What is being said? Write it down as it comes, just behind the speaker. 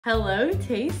Hello,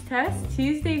 Taste Test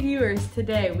Tuesday viewers.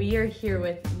 Today we are here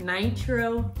with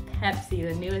Nitro Pepsi,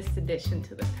 the newest addition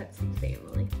to the Pepsi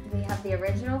family. We have the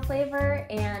original flavor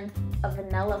and a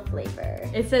vanilla flavor.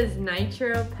 It says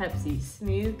Nitro Pepsi,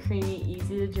 smooth, creamy,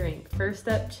 easy to drink. First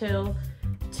up, chill.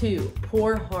 2,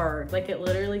 pour hard. Like it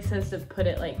literally says to put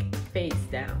it like face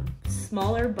down.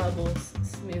 Smaller bubbles,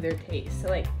 smoother taste. So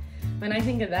like when I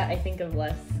think of that, I think of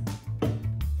less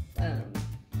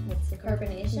what's the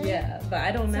carbonation? Yeah, but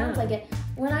I don't know. Sounds like it.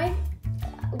 When I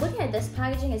looking at this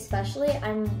packaging especially,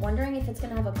 I'm wondering if it's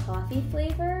gonna have a coffee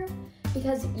flavor,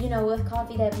 because you know with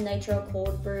coffee they have nitro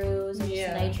cold brews or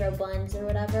just nitro blends or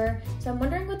whatever. So I'm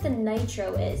wondering what the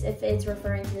nitro is. If it's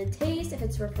referring to the taste, if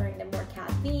it's referring to more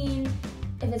caffeine,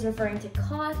 if it's referring to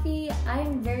coffee.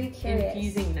 I'm very curious.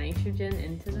 Infusing nitrogen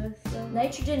into this?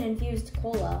 Nitrogen infused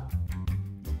cola.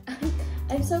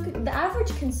 I'm so the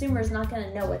average consumer is not going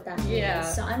to know what that means. Yeah.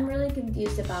 So I'm really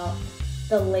confused about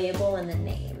the label and the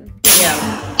name.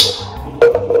 Yeah.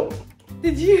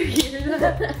 Did you hear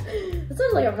that? It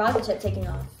sounds like a rocket ship taking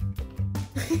off.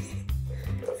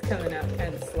 It's coming out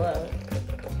kind of slow.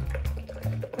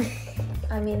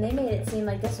 I mean, they made it seem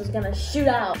like this was going to shoot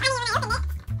out.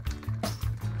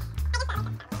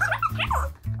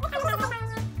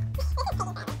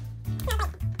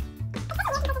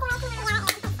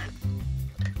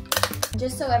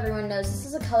 Just so everyone knows, this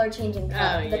is a color-changing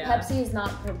cup. The Pepsi is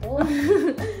not purple.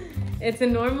 It's a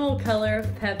normal color of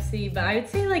Pepsi, but I would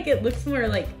say like it looks more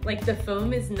like the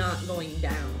foam is not going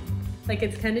down. Like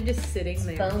it's kind of just sitting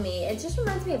there. Foamy. It just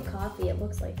reminds me of coffee. It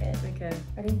looks like it. Okay.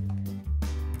 Ready?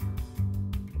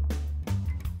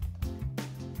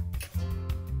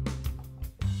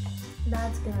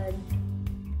 That's good.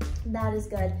 That is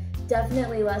good.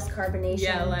 Definitely less carbonation.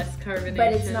 Yeah, less carbonation.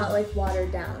 But it's not like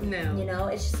watered down. No. You know,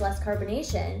 it's just less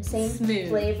carbonation. Same smooth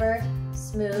flavor,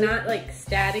 smooth. Not like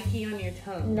staticky on your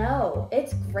tongue. No,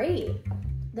 it's great.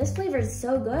 This flavor is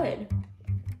so good.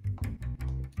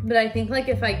 But I think like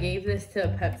if I gave this to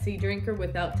a Pepsi drinker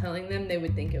without telling them, they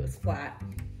would think it was flat.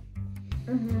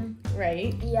 Mm-hmm.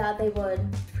 Right? Yeah, they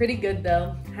would. Pretty good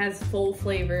though. Has full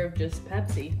flavor of just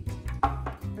Pepsi.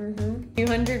 Mm-hmm.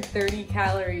 230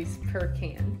 calories per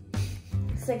can.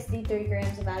 63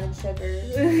 grams of added sugar.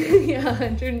 Yeah,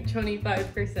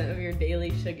 125% of your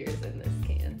daily sugars in this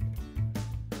can.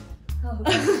 Oh,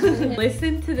 God.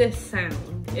 Listen to this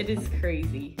sound. It is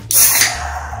crazy.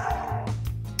 I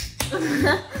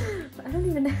don't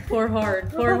even know. Pour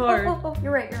hard, pour hard.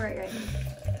 You're right.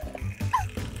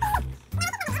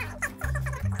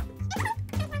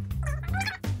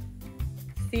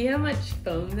 See how much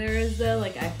foam there is though?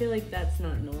 Like I feel like that's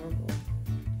not normal.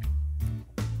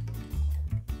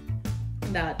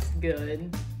 That's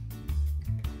good.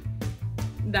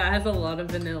 That has a lot of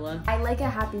vanilla. I like a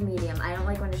happy medium. I don't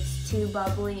like when it's too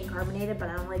bubbly and carbonated, but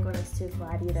I don't like when it's too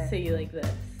flat either. So you like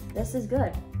this? This is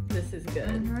good. This is good.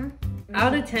 Mm-hmm.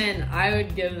 Out of 10, I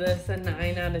would give this a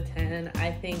 9 out of 10.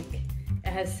 I think it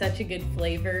has such a good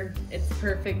flavor. It's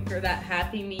perfect for that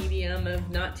happy medium of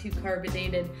not too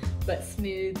carbonated, but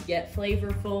smooth yet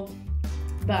flavorful.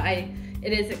 But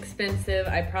it is expensive.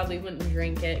 I probably wouldn't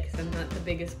drink it because I'm not the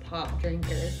biggest pop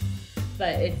drinker, but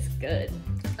it's good.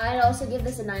 I'd also give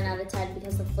this a 9 out of 10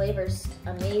 because the flavor's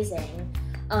amazing.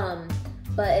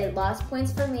 But it lost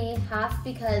points for me, half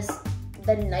because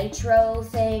the nitro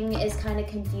thing is kind of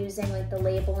confusing, like the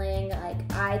labeling.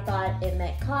 Like I thought it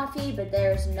meant coffee, but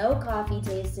there's no coffee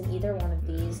taste in either one of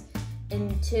these.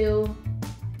 And 2,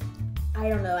 I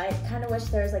don't know, I kind of wish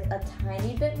there was like a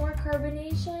tiny bit more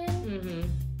carbonation. Mm-hmm.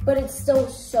 But it's still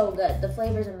so good. The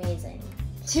flavor's amazing.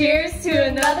 Cheers to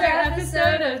another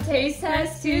episode of Taste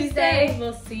Test Tuesday.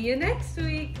 We'll see you next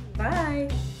week. Bye.